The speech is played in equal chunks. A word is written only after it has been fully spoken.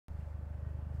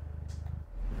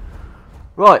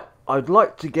Right, I'd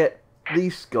like to get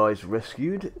these guys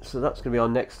rescued, so that's going to be our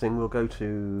next thing. We'll go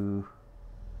to...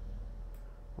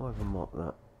 Why have I marked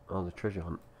that? Oh, the treasure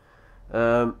hunt.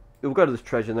 We'll go to this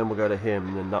treasure, and then we'll go to him,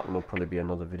 and then that one will probably be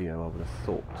another video, I would have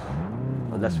thought.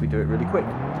 Unless we do it really quick.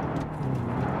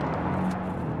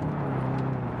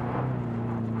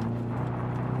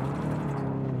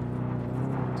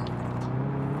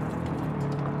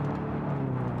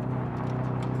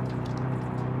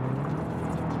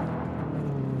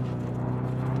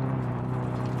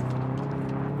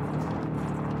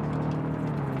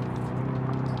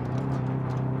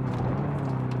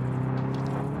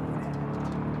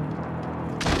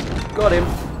 Got him.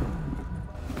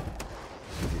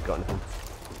 See if he's got anything.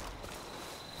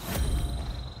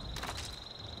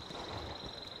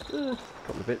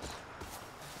 Couple of bits.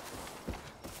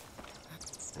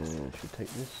 Should take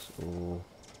this or.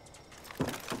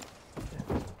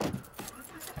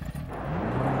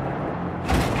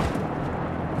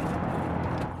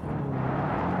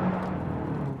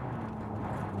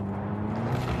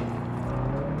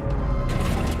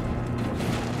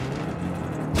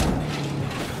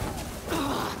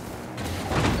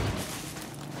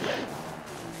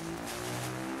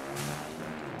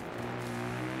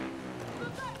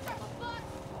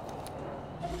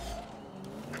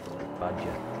 Badger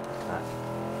attack.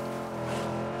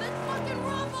 Let's fucking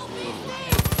rumble, BC!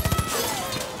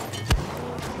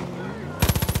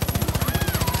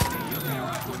 You can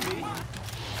rock with me.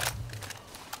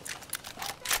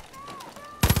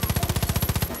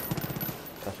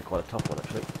 That's actually quite a tough one,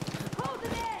 actually. Hold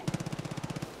it in!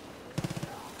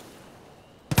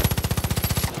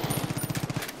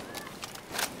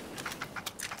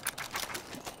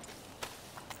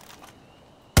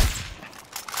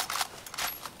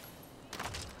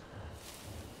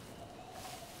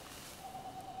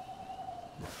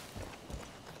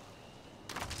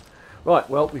 Right,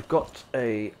 well, we've got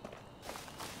another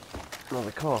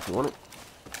car if you want it.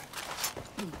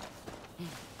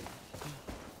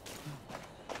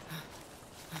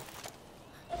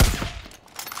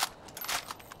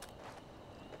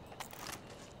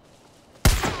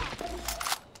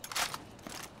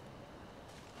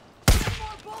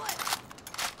 More bullets!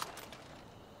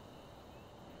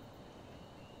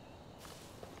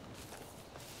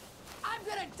 I'm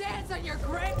gonna dance on your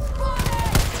great body!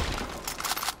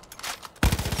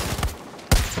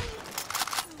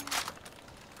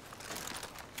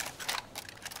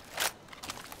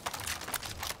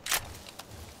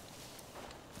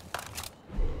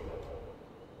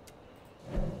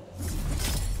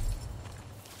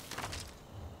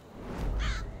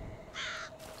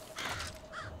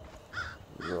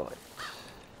 Right.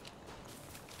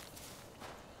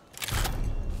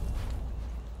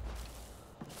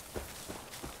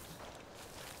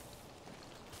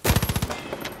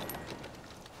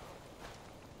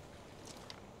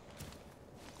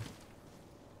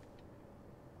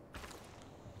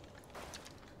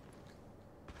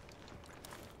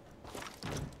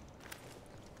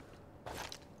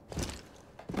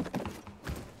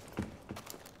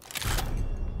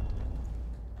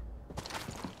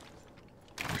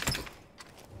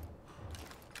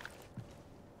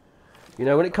 You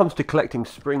know, when it comes to collecting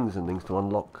springs and things to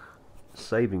unlock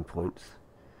saving points,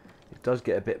 it does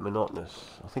get a bit monotonous.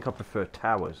 I think I prefer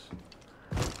towers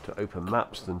to open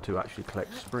maps than to actually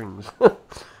collect springs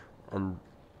and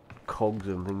cogs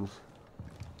and things.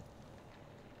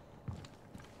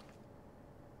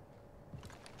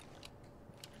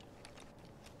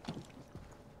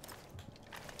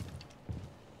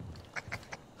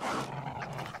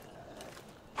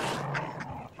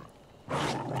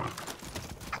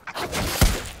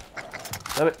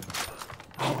 Damn it.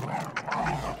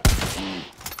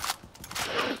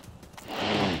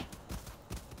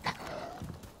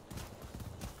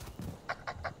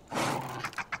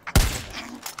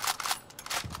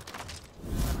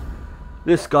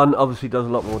 This gun obviously does a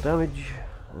lot more damage.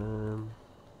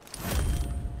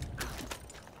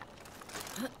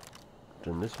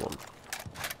 Than this one.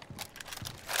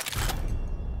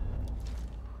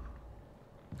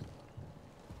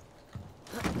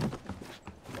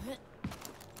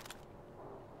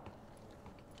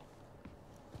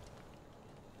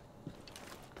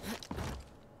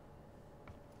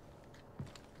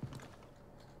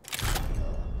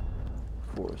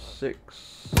 Four,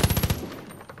 6.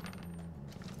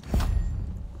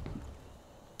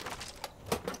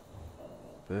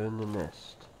 Burn the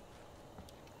nest.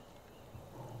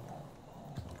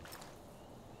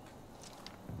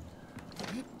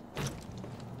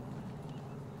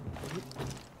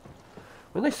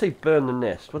 When they say burn the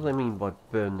nest, what do they mean by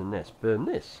burn the nest? Burn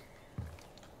this?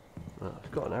 Well,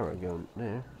 it's got an arrow going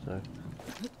there, so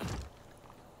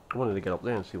I wanted to get up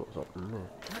there and see what's up in there.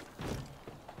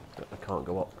 But I can't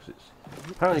go up because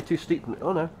it's apparently too steep.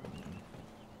 Oh no,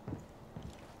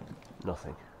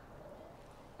 nothing.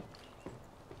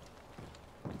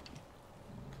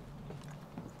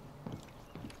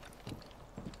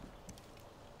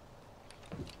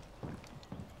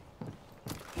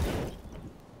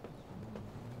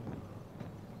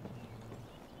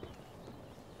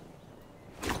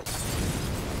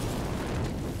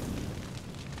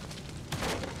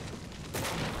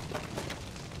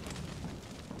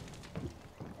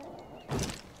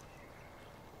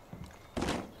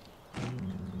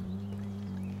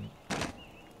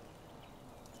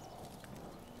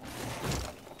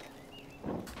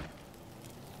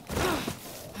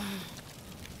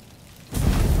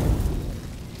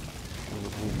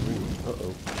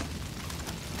 Uh-oh.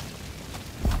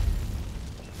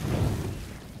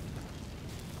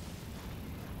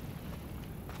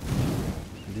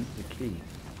 Loot the key.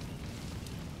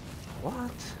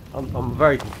 What? I'm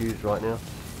very confused right now.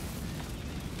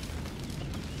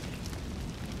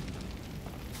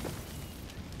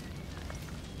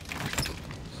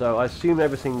 So I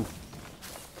assume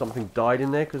something died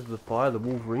in there because of the fire, the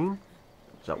Wolverine?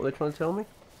 Is that what they're trying to tell me?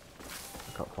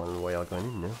 I can't find the way I'm going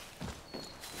in now.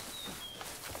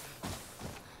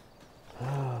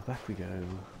 Ah, back we go,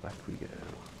 back we go.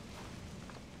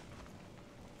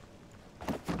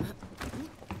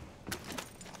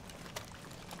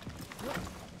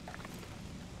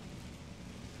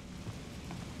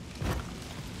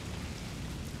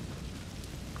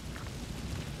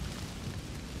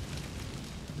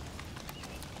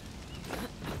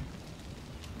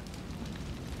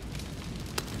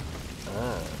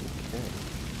 Ah, okay.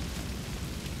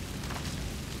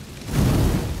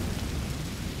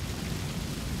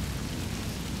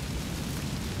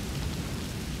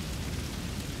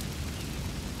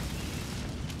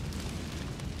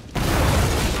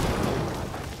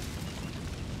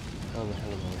 How the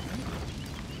hell am I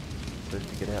supposed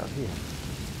to get out of here?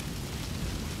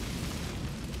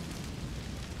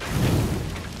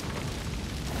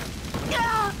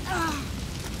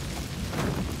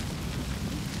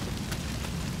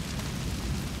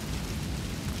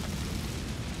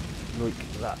 Like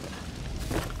that.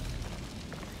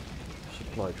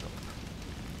 Supply drop.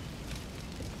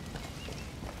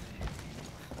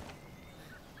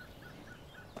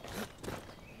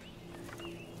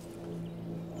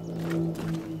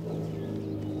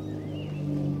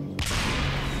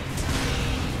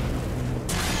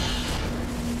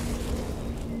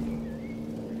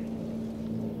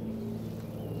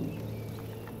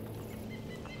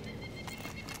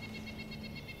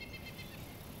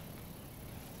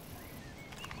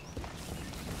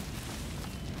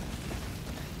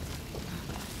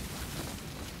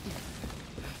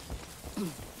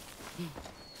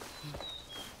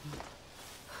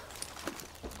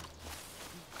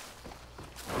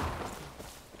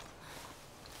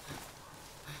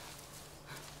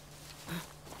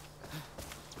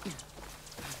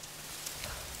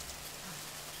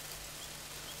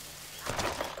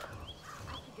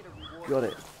 Got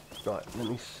it. Right, let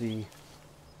me see.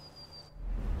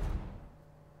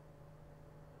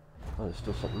 Oh, there's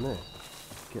still something there.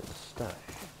 Get the stash.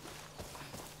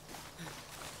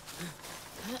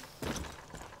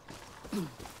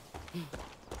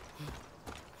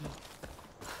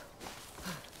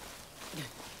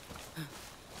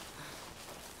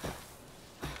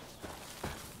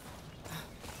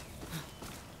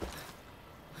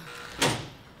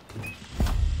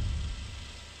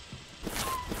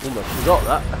 Almost forgot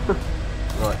that.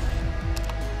 Right.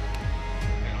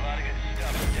 There's a lot of good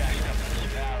stuff stashed up in this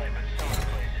valley, but some of the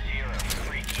places here are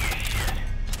freaky as shit.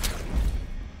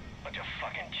 Bunch of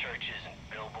fucking churches and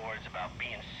billboards about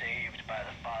being saved by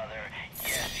the Father.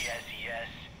 Yes, yes, yes.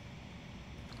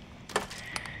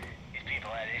 These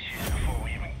people had issues before we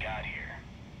even got here.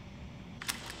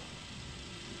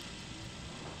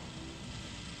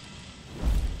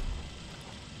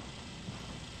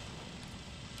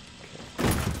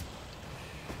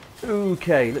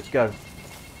 Okay, let's go.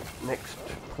 Next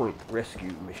point,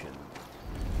 rescue mission.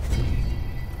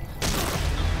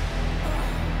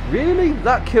 Really?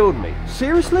 That killed me.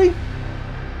 Seriously?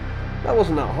 That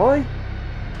wasn't that high.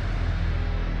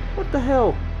 What the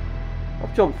hell?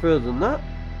 I've jumped further than that.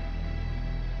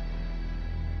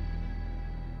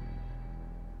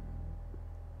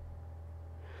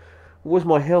 Was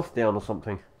my health down or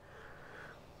something?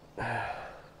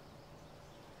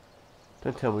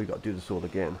 Don't tell me we've got to do this all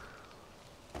again.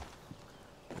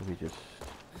 Let me just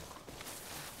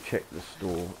check the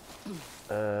store.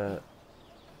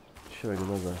 Showing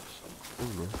another.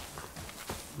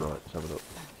 Right, let's have a look.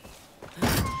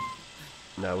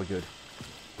 No, we're good.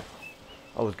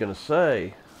 I was going to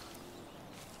say...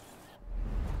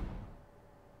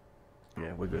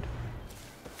 Yeah, we're good.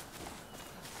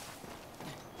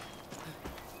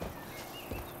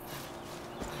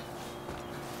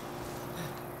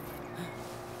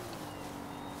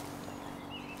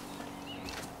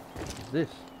 What is this?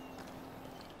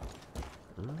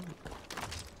 Oh.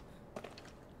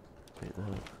 Take that.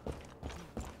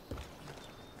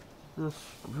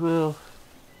 Well...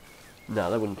 No,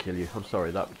 that wouldn't kill you. I'm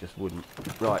sorry, that just wouldn't.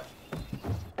 Right.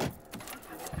 I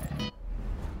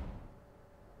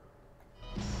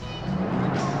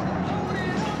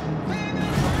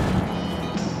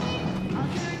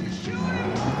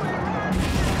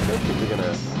don't think we're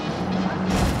gonna...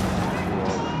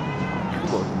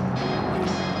 Come on.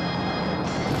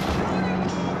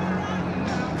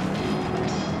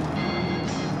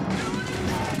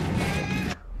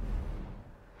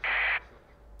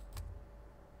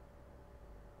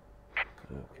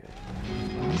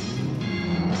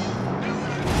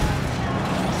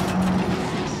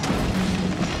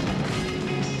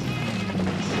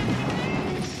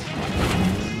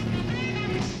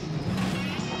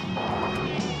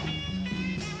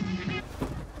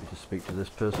 Speak to this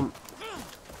person.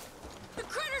 The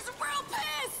critters are real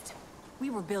pissed! We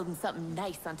were building something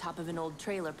nice on top of an old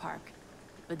trailer park.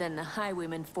 But then the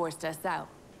highwaymen forced us out.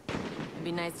 It'd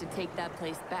be nice to take that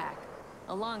place back,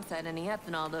 alongside any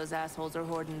ethanol those assholes are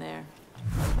hoarding there.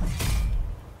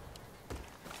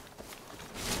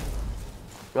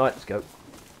 Right, let's go.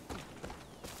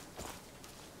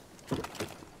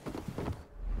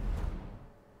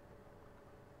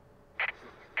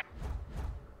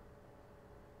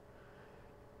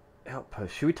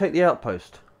 Outpost. Should we take the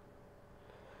outpost?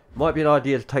 Might be an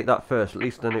idea to take that first. At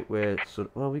least then we're sort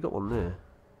of... Well, we got one there.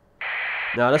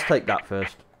 Now let's take that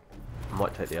first.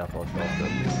 Might take the outpost after.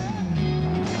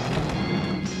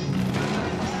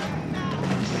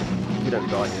 We don't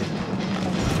die here.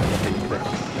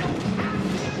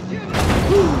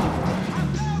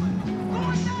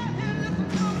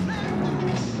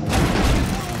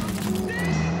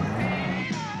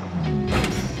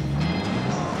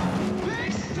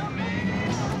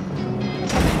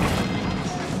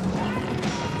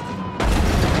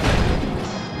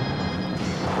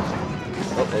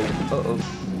 Uh-oh.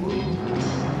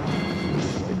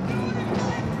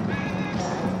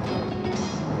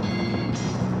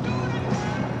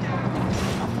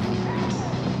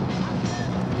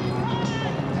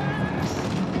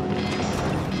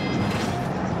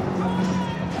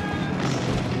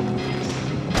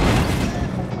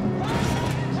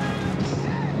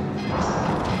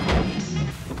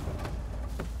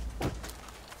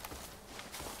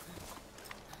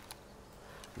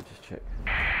 Let me just check.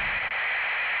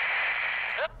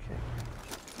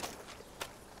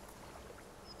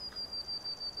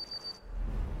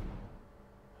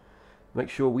 Make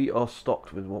sure we are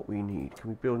stocked with what we need.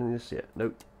 Can we build in this yet?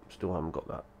 Nope, still haven't got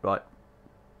that. Right.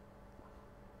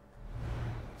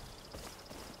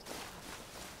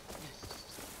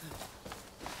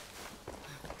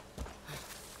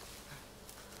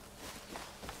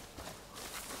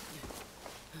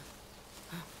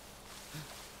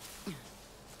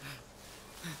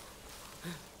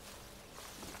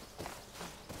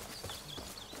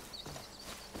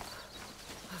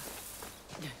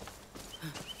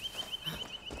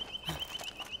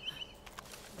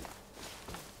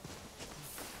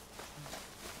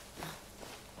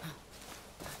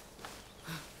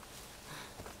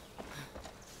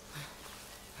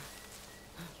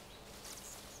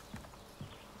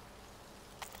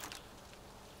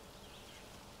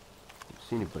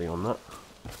 See anybody on that?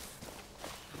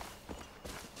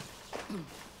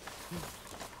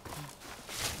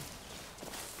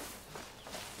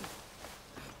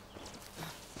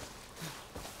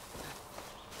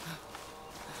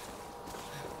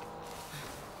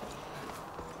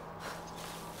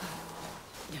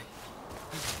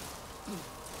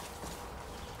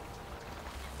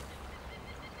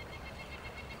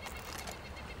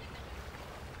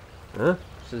 Huh? It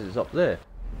says it's up there.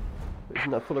 But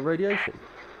isn't that full of radiation?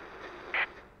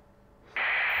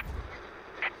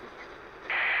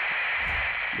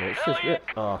 No, it's just it.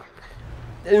 Ah.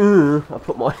 I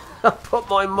put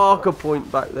my marker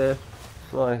point back there.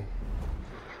 I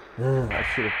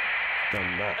should have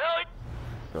done that.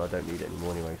 No, I don't need it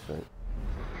anymore anyway, so.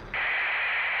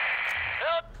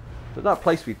 But that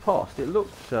place we passed, it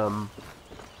looked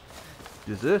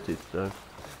deserted, so.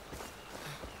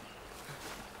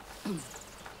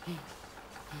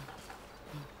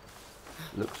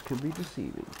 Looks can be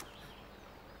deceiving.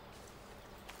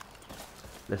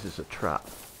 This is a trap.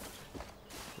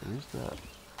 Who's that?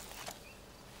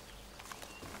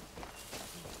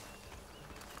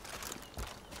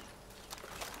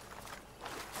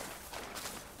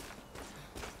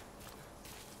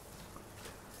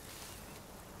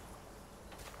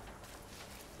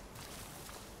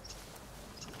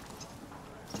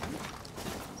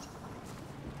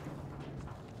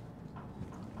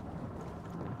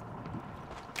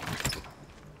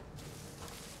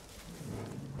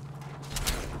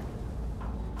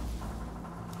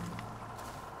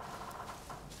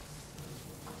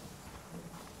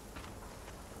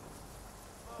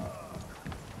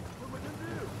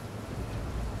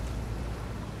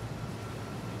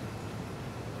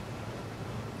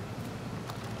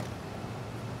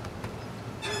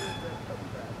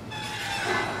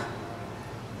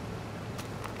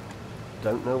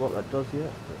 Don't know what that does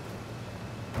yet,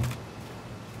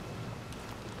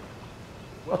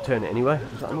 but I'll turn it anyway.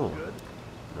 Is that all?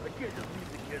 I can't just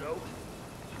leave the kiddo.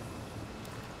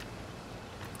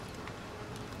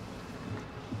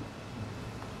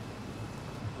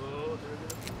 Oh, they're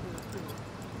gonna be there too.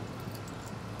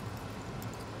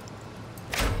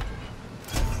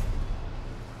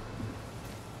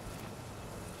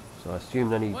 So I assume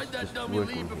then he's Why'd that just dummy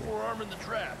working leave here. before arming the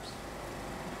traps?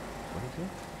 What is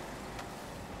it?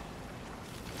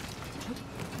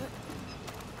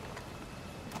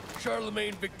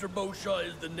 Charlemagne Victor Beauchamp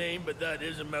is the name, but that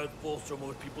is a mouthful, so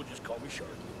most people just call me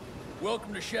Charlie.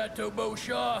 Welcome to Chateau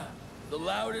Beauchamp, the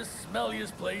loudest,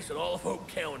 smelliest place in all of Oak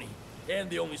County, and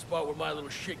the only spot where my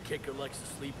little shit kicker likes to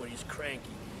sleep when he's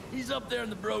cranky. He's up there in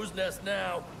the bro's nest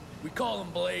now. We call him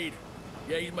Blade.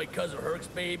 Yeah, he's my cousin Herc's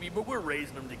baby, but we're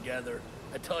raising him together.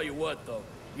 I tell you what, though,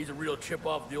 he's a real chip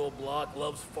off the old block,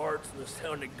 loves farts and the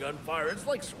sound of gunfire. It's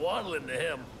like swaddling to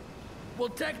him. Well,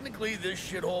 technically, this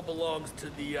shithole belongs to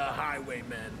the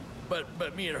highwaymen.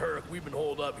 But me and Herc, we've been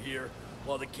holed up here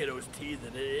while the kiddo's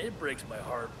teething. It breaks my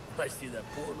heart when I see that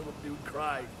poor little dude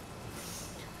cry.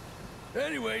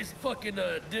 Anyways, fucking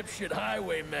dipshit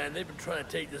highwaymen, they've been trying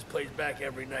to take this place back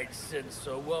every night since.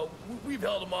 So, well, we've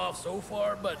held them off so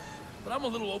far, but I'm a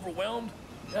little overwhelmed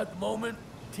at the moment,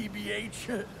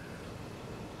 TBH.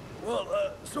 Well,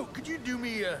 so could you do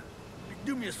me a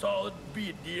solid,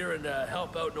 be a dear, and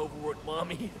help out an overworked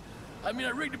mommy? I mean, I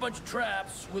rigged a bunch of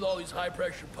traps with all these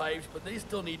high-pressure pipes, but they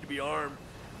still need to be armed.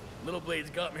 Little Blade's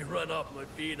got me run off my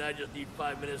feet, and I just need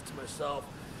 5 minutes to myself.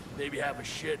 Maybe have a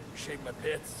shit, shake my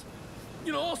pits.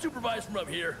 You know, I'll supervise from up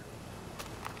here.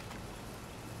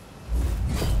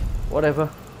 Whatever.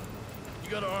 You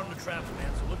gotta arm the traps,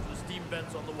 man, so look for the steam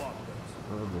vents on the walkways.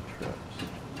 Arm the traps.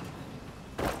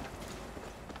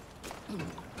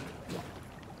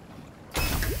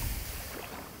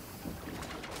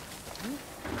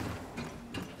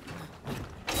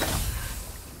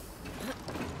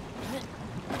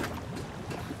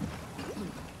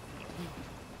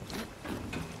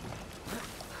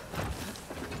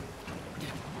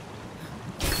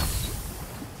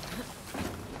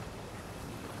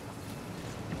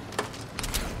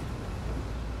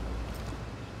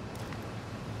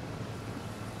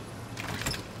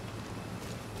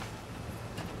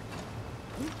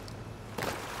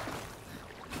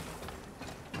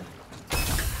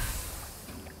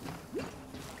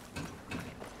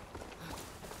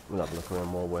 We'll have a look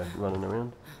around while we're running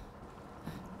around.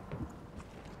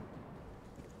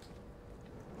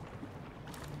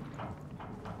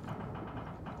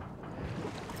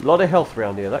 A lot of health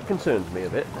around here, that concerns me a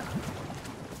bit.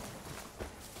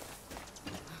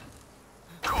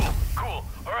 Cool.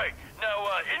 Alright, now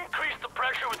increase the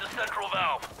pressure with the central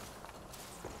valve.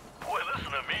 Boy,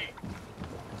 listen to me.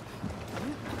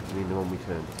 We need the one we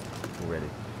turned already.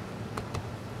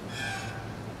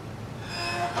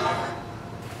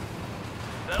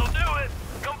 That'll do it.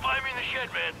 Come find me in the shed,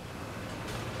 man.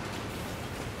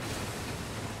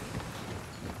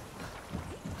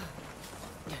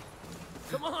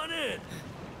 Come on in.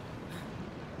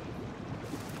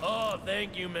 Oh,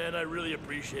 thank you, man. I really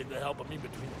appreciate the help of me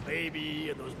between the baby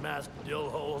and those masked dill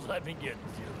holes. I've been getting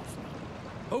serious.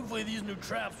 Hopefully these new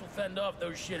traps will fend off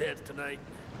those shitheads tonight.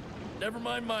 Never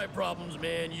mind my problems,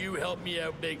 man. You helped me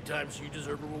out big time, so you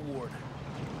deserve a reward.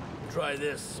 Try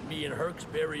this. Me and Herc's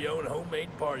very own homemade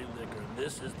party liquor.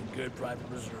 This is the good private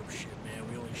reserve shit, man.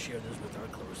 We only share this with our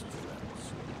closest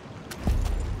friends.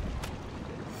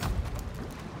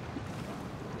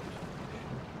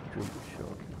 Drink the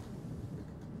shot.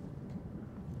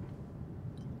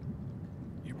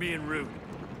 You're being rude.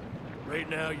 Right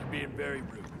now, you're being very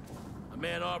rude. A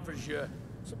man offers you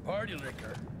some party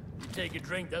liquor. You take a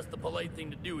drink, that's the polite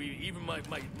thing to do. Even my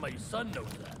son knows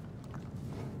that.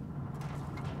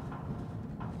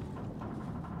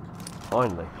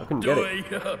 Finally. I couldn't get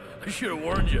it. I should have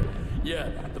warned you. Yeah,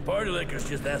 the party liquor's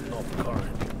just ethanol for car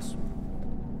engines.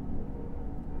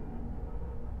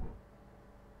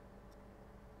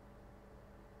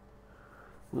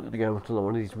 We're going to go to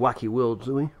one of these wacky worlds,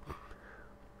 are we?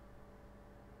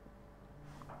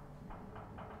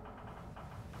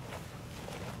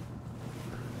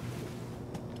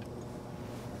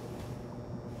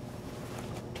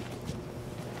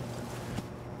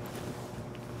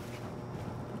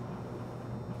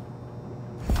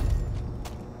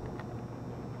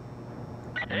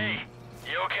 Hey,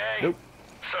 you okay? Nope.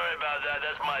 Sorry about that.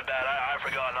 That's my bad. I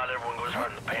forgot not everyone goes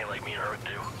hard in the paint like me and Herc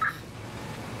do.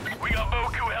 We got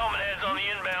Boku helmet heads on the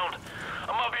inbound.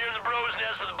 I'm up here in the Bros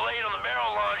Nest with a blade on the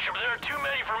barrel launcher, but there are too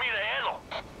many for me to handle.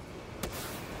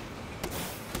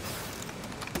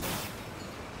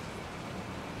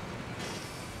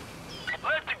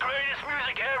 Let the greatest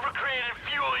music ever created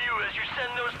fuel you as you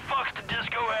send those fucks to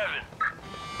disco heaven.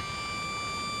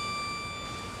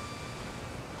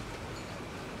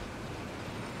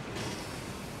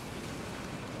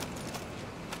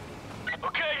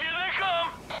 Okay, here they come.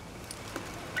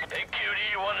 Hey, cutie,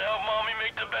 you want to help mommy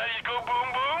make the baddies go boom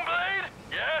boom, Blade?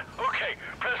 Yeah? Okay,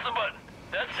 press the button.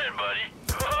 That's it, buddy.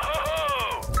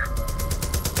 Whoa!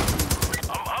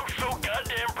 I'm so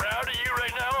goddamn proud of you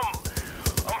right now.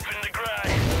 I'm finna cry.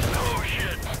 Oh,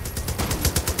 shit.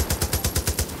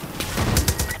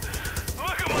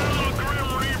 Look at my little Grim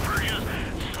Reaper just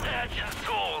snatching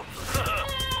souls.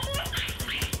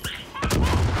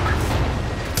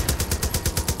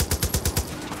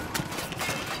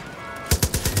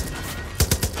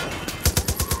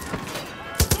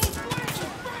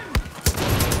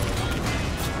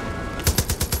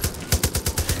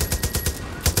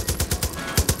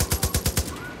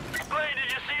 Blade,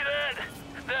 did you see that?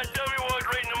 That dummy walked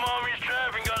right into mommy's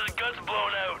trap and got his guts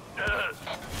blown out.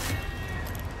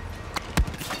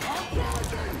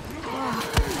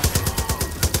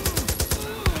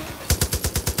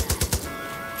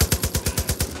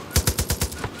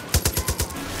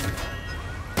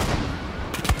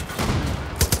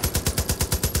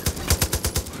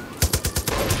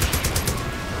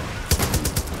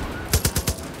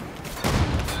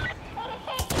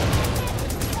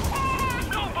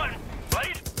 No button!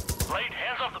 Blade! Blade,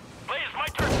 hands off the... Blade, it's my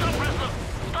turn!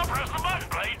 Stop pressing the button,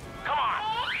 Blade! Come on!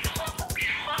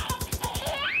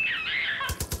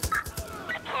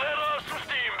 Let off some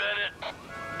steam, Bennett.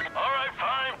 Alright,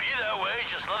 fine, be that way.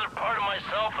 Just another part of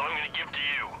myself that I'm gonna give to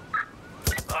you.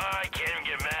 I can't even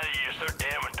get mad at you, you're so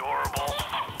damn adorable.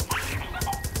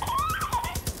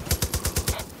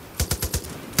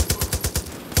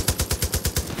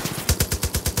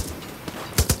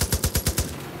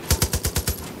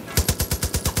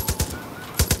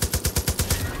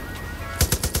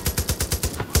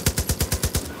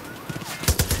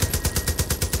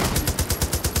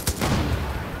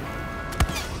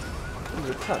 Where's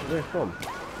the attack? Where from?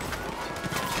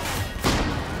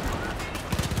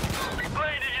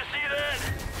 Blade, did you see that?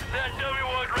 That dummy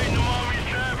walked right into mommy's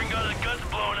trap and got his guts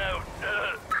blown out.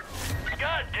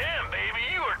 God damn, baby,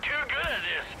 you are too good at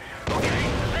this. Okay,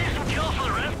 save some kills for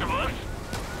the rest of us.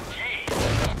 Jeez.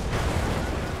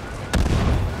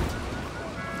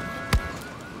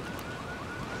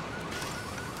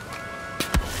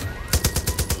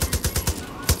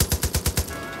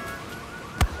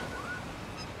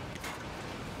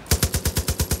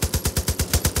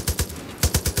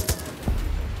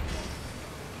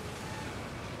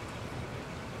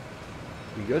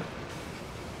 We good?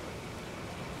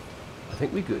 I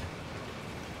think we good.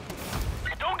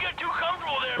 Don't get too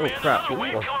comfortable there, Oh, man. crap, There's another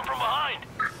wave what? coming from behind.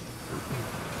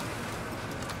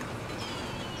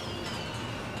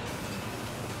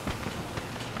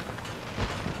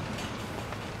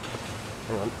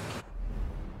 Hang on.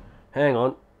 Hang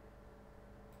on.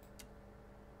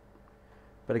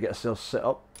 Better get ourselves set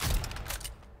up.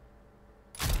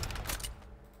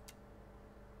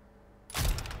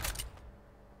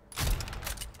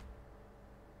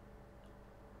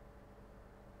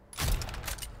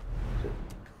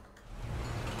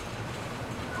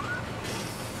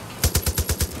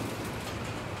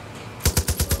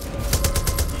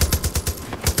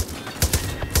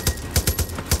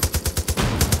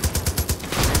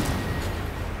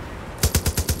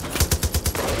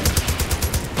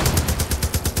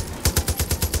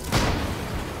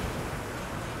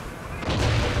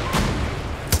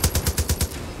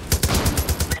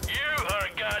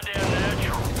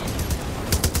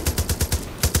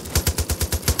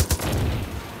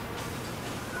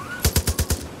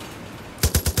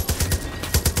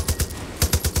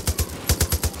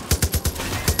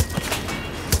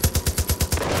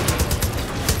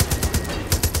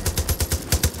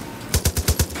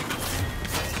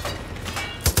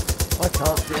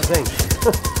 Can't see a thing.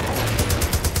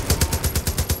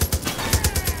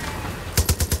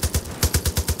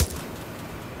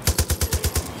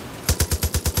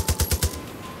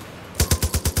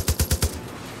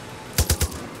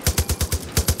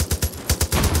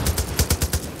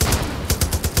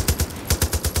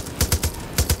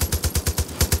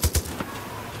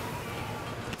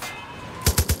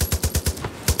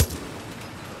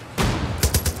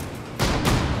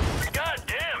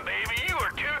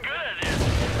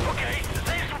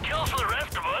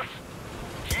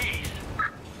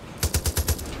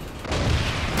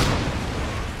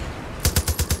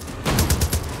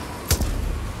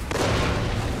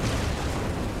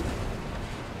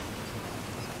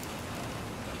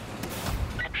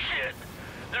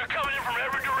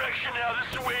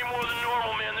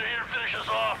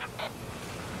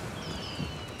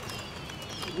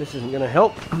 This isn't going to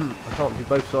help. I can't do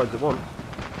both sides at once.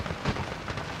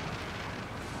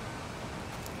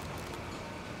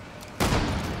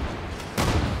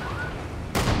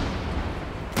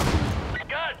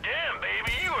 God damn,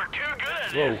 baby, you are too good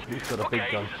at Whoa, this. he's got a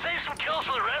big gun. Save some kills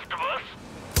for the rest of us.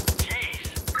 Jeez.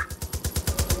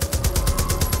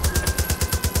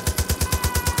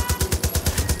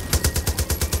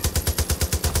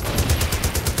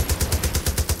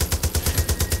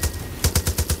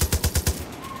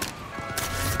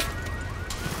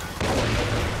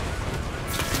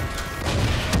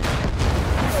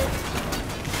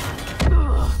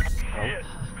 Shit.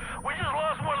 We just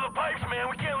lost one of the pipes, man.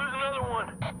 We can't lose another one.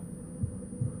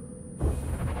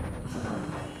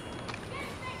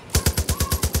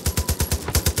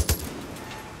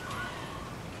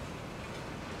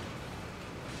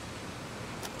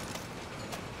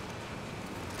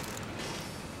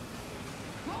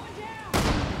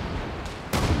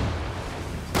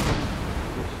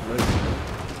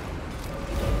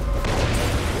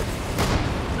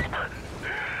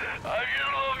 I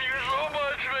just love you so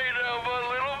much right now, my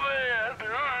little man.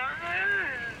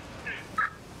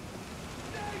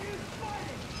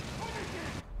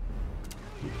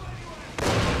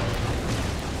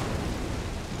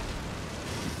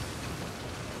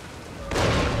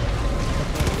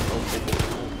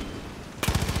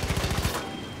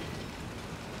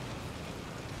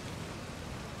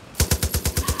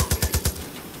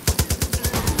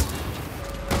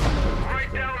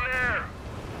 Right down there.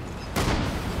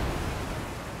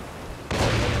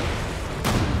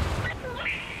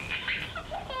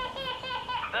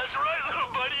 That's right,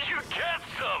 little buddy. You get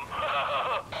some.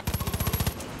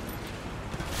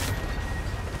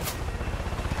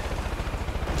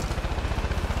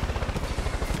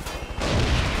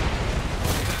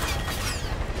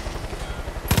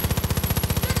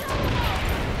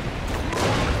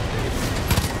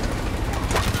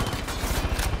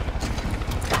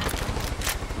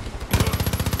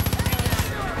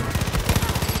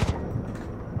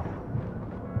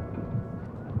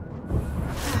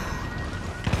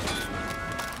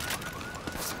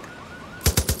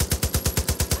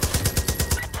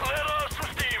 Let off some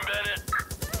steam, Bennett.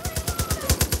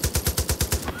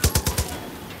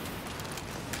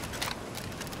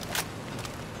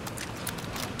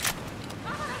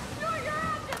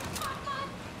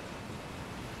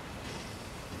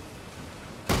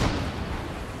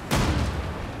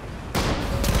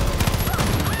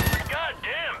 God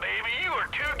damn, baby, you are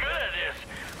too good at this.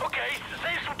 Okay,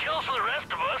 save some kills for the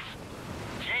rest of us.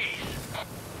 Jeez.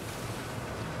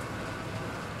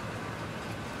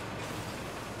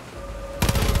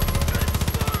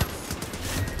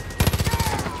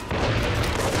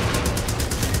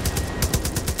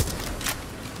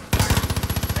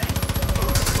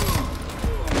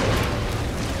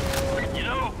 You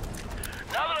know,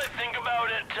 now that I think about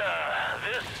it,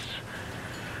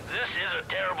 this is a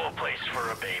terrible place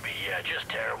for a baby. Yeah, just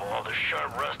terrible. All the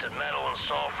sharp rusted metal and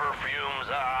sulfur fumes.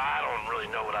 I don't really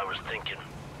know what I was thinking.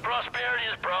 Prosperity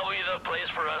is probably the place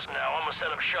for us now. I'm gonna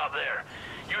set up shop there.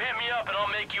 You hit me up and I'll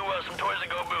make you some toys that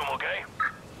go boom, okay?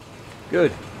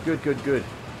 Good, good, good, good.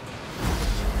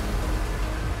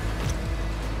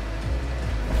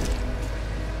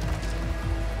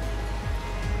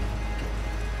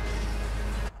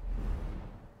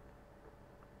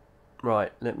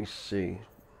 Right, let me see.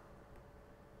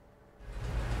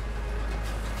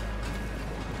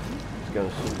 Let's go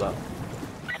and sort that.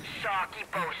 Sharky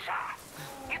Bosha.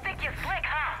 You think you're slick,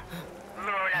 huh?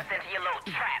 Luring us into your little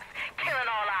traps, killing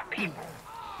all our people.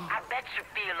 I bet you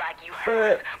feel like you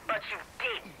heard us, but you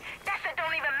didn't. That shit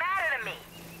don't even matter to me.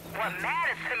 What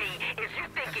matters to me is you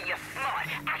thinking you're smart.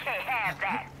 I can't have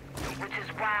that. Which is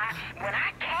why, when I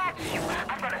catch you,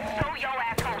 I'm gonna sew your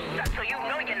asshole shut so you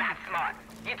know you're not smart.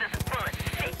 You're just full of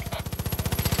shit.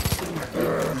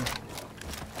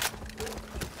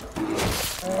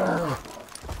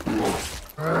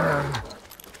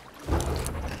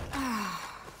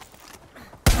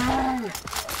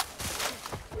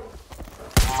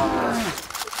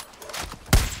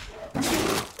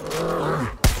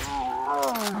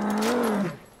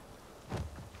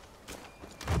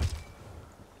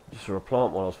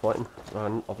 plant while I was fighting.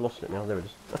 And I've lost it now. There it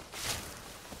is.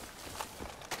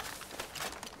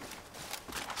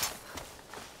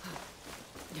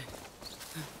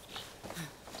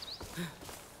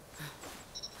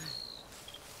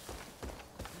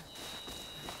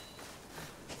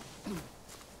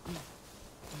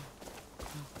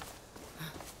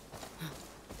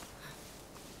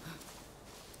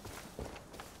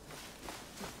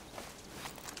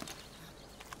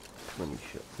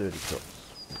 Shot, 30 shots.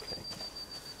 Okay.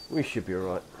 We should be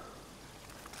alright.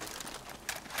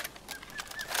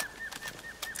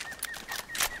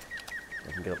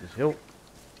 I can get up this hill.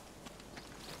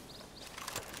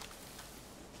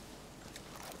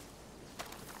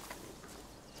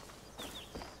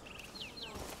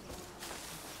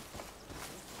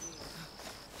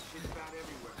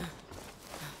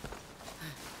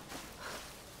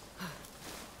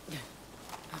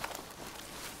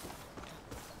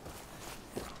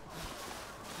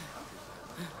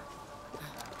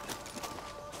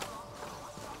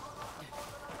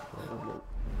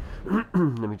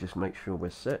 Let me just make sure we're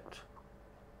set.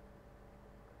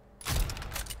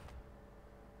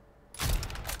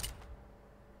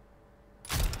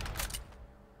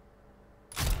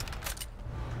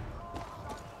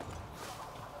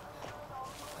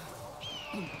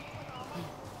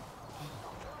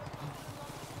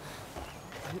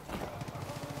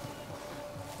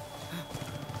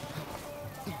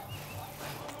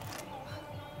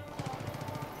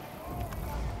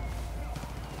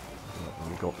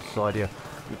 Got beside here.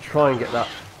 I'll try and get that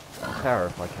tower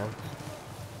if I can.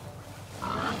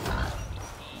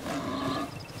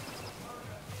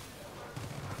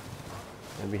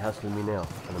 Don't be hassling me now,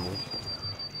 animals.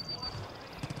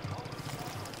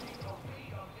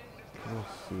 Can I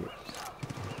see it?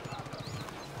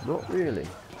 Not really.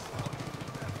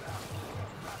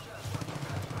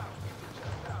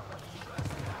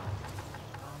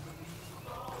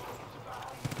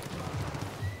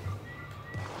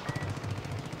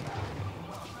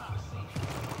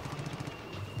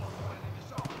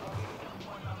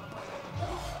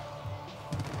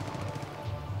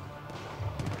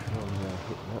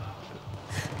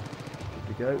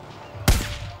 Go.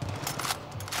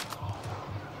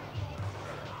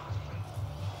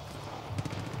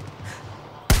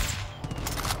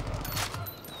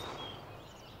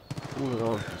 All the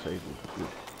arms disabled. Good.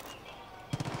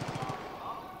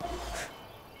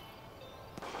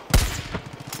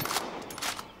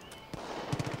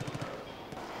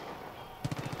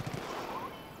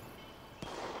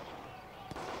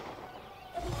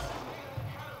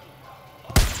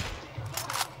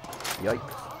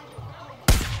 Yikes.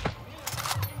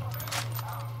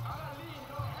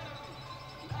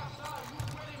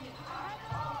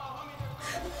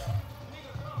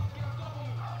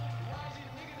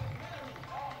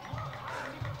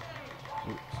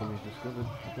 Somebody's discovered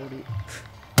the body.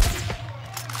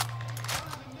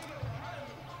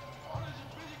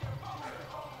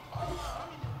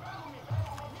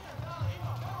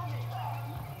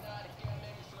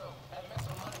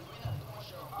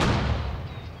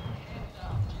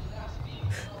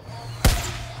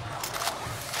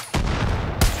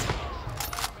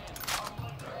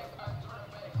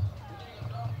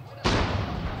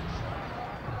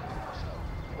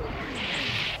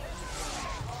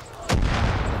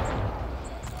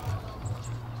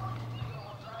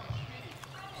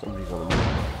 Somebody's on a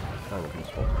kind of this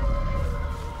one.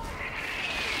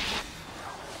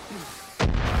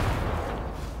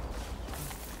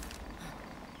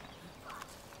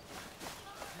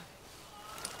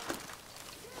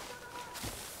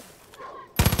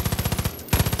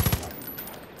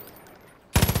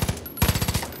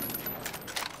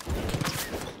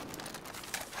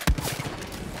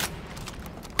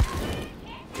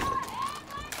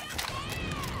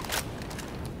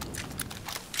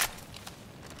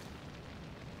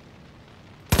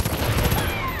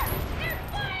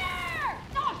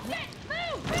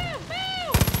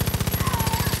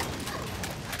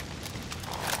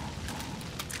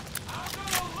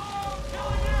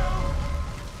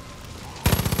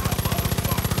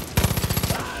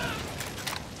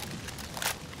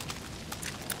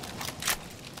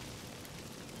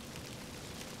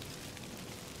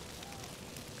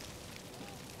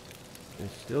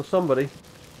 There's still somebody.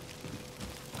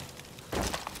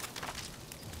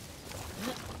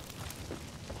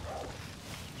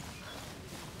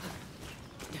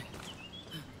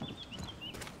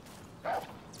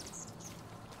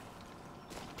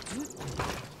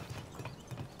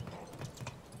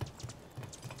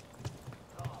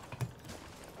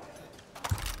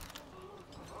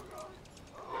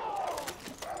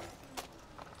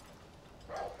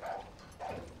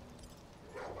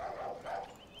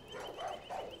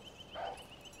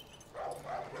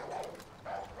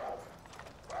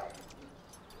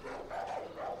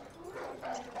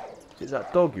 Is it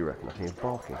that dog you reckon? I hear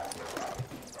barking.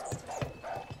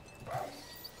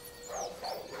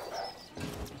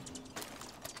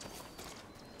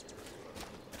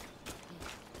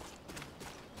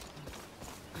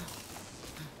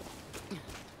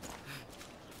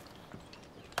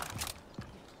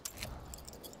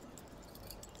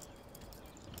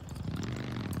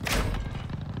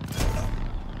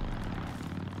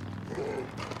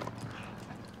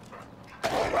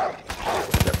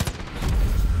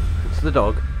 It's the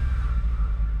dog.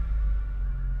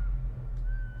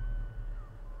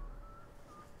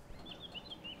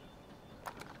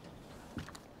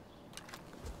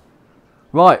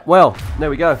 Right, well, there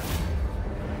we go.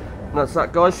 That's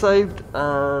that guy saved,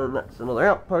 and that's another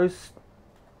outpost.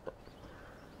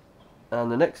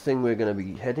 And the next thing we're going to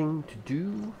be heading to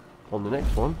do on the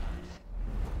next one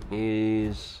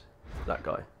is that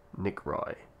guy, Nick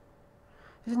Rye.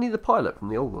 Isn't he the pilot from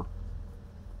the old one?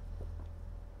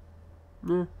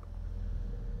 Yeah.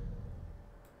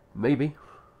 Maybe.